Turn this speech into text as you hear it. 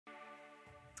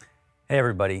Hey,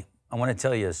 everybody. I want to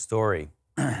tell you a story.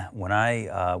 When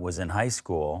I was in high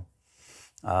school,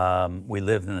 we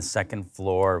lived in the second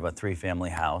floor of a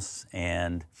three-family house,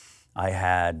 and I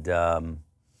had a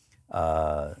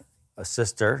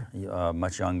sister,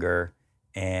 much younger,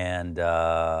 and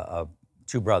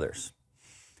two brothers.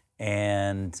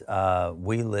 And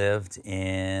we lived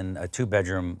in a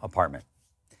two-bedroom apartment.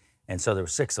 And so there were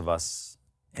six of us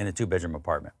in a two-bedroom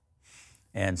apartment.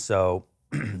 And so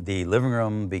the living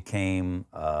room became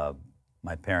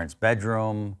my parents'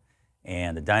 bedroom,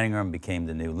 and the dining room became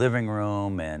the new living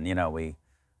room. And, you know, we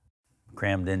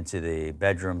crammed into the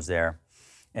bedrooms there.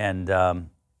 And in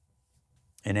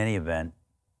any event,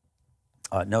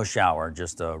 no shower,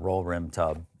 just a roll rim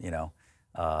tub, you know.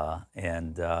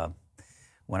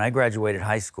 When I graduated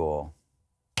high school,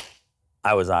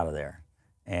 I was out of there.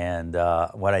 And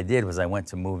what I did was I went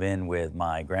to move in with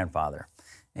my grandfather.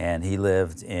 And he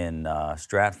lived in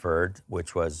Stratford,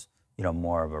 which was, you know,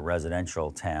 more of a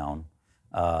residential town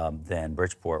than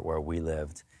Bridgeport, where we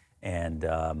lived. And,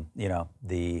 you know,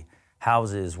 the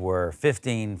houses were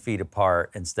 15 feet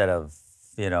apart instead of,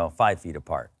 5 feet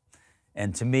apart.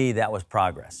 And to me, that was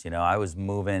progress. You know, I was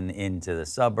moving into the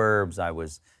suburbs. I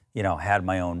was, had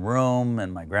my own room.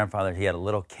 And my grandfather, he had a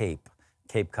little Cape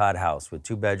Cod house with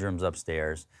two bedrooms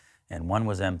upstairs, and one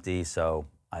was empty. So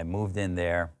I moved in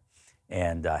there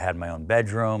and had my own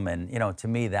bedroom. And, to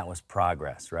me, that was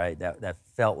progress, right? That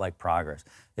felt like progress.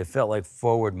 It felt like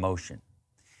forward motion.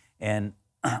 And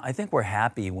I think we're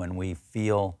happy when we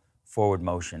feel forward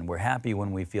motion. We're happy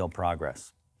when we feel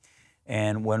progress.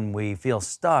 And when we feel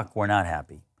stuck, we're not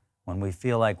happy. When we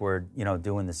feel like we're,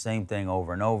 doing the same thing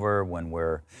over and over, when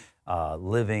we're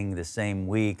living the same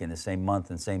week and the same month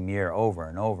and same year over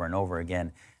and over and over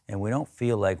again, and we don't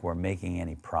feel like we're making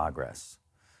any progress.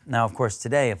 Now, of course,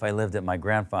 today, if I lived at my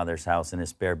grandfather's house in his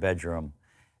spare bedroom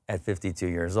at 52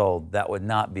 years old, that would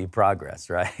not be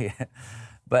progress, right?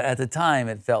 But at the time,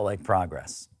 it felt like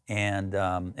progress. And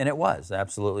it was,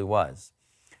 absolutely was.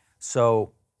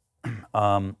 So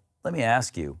let me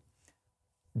ask you,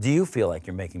 do you feel like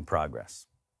you're making progress?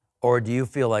 Or do you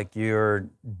feel like you're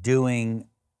doing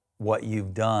what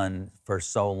you've done for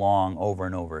so long over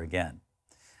and over again?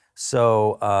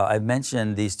 So I've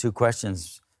mentioned these two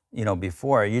questions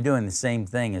before. Are you doing the same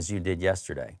thing as you did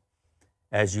yesterday?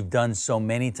 As you've done so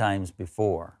many times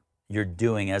before, you're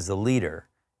doing as the leader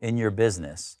in your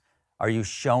business. Are you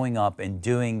showing up and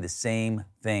doing the same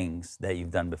things that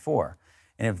you've done before?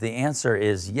 And if the answer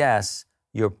is yes,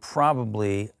 you're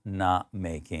probably not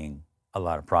making a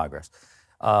lot of progress.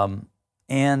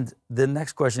 And the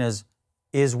next question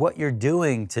is what you're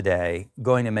doing today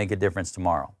going to make a difference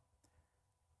tomorrow?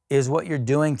 Is what you're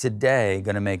doing today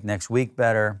going to make next week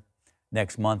better,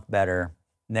 next month better,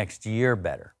 next year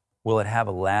better? Will it have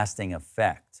a lasting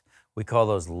effect? We call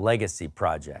those legacy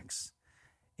projects.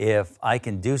 If I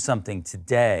can do something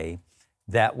today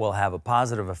that will have a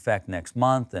positive effect next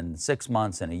month and 6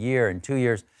 months and a year and 2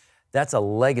 years, that's a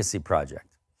legacy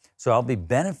project. So I'll be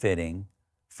benefiting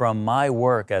from my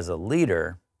work as a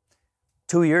leader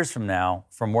 2 years from now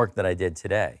from work that I did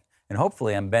today. And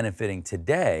hopefully I'm benefiting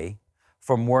today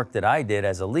from work that I did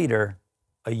as a leader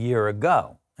a year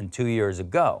ago and 2 years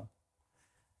ago.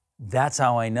 That's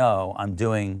how I know I'm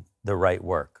doing the right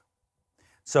work.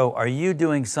 So are you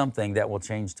doing something that will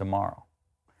change tomorrow?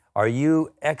 Are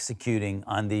you executing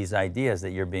on these ideas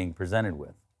that you're being presented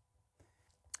with?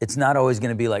 It's not always going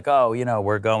to be like, oh,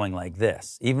 we're going like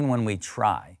this. Even when we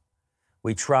try,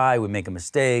 we make a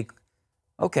mistake.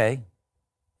 Okay,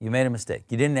 you made a mistake.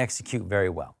 You didn't execute very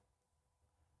well.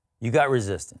 You got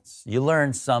resistance. You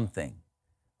learned something,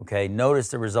 okay? Notice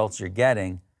the results you're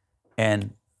getting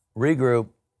and regroup,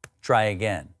 try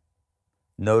again.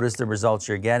 Notice the results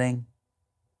you're getting,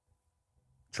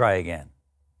 try again.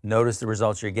 Notice the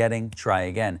results you're getting, try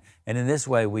again. And in this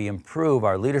way, we improve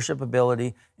our leadership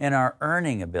ability and our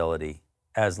earning ability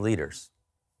as leaders.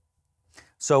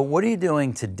 So what are you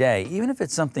doing today, even if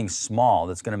it's something small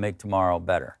that's going to make tomorrow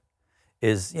better?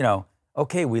 Is,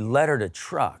 okay, we lettered a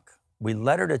truck. We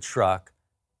lettered a truck,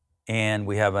 and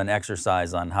we have an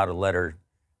exercise on how to letter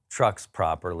trucks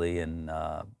properly and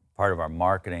part of our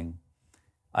marketing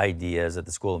ideas at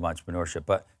the School of Entrepreneurship.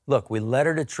 But look, we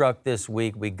lettered a truck this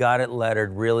week. We got it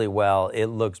lettered really well. It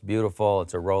looks beautiful.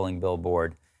 It's a rolling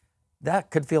billboard. That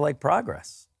could feel like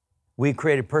progress. We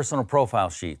created personal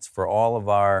profile sheets for all of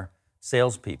our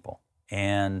salespeople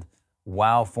and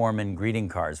wow foreman greeting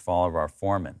cards for all of our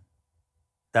foremen.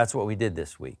 That's what we did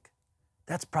this week.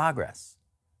 That's progress.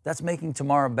 That's making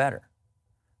tomorrow better.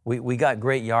 We got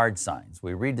great yard signs.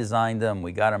 We redesigned them.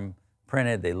 We got them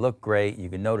printed. They look great. You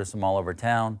can notice them all over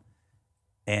town.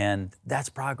 And that's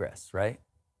progress, right?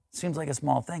 Seems like a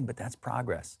small thing, but that's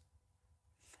progress.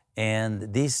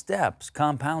 And these steps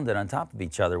compounded on top of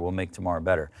each other will make tomorrow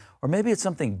better. Or maybe it's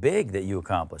something big that you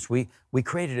accomplished. We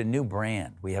created a new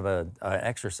brand. We have an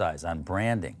exercise on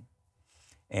branding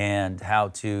and how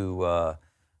to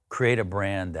create a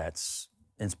brand that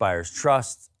inspires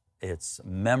trust, it's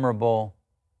memorable,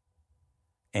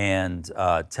 and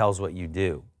tells what you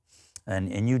do.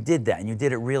 And you did that, and you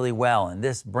did it really well. And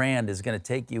this brand is going to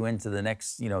take you into the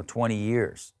next 20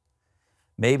 years.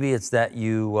 Maybe it's that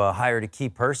you hired a key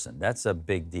person. That's a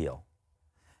big deal.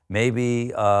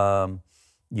 Maybe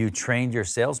you trained your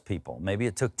salespeople. Maybe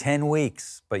it took 10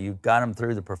 weeks, but you got them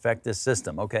through the Perfectus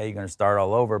system. Okay, you're going to start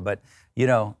all over, but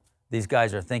these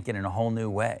guys are thinking in a whole new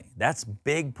way. That's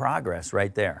big progress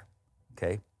right there,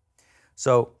 okay?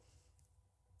 So,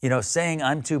 saying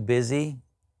I'm too busy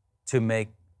to make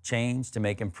change, to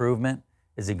make improvement,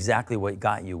 is exactly what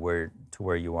got you to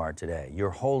where you are today.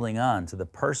 You're holding on to the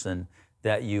person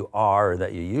that you are or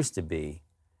that you used to be,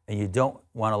 and you don't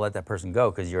want to let that person go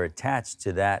because you're attached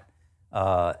to that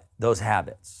those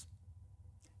habits.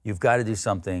 You've got to do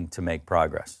something to make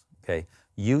progress, okay?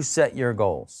 You set your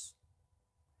goals,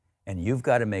 and you've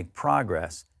got to make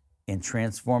progress in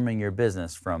transforming your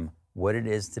business from what it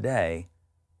is today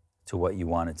to what you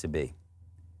want it to be.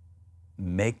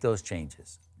 Make those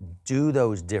changes. Do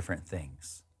those different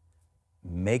things.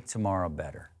 Make tomorrow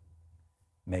better.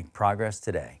 Make progress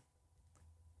today.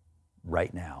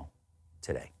 Right now,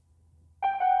 today.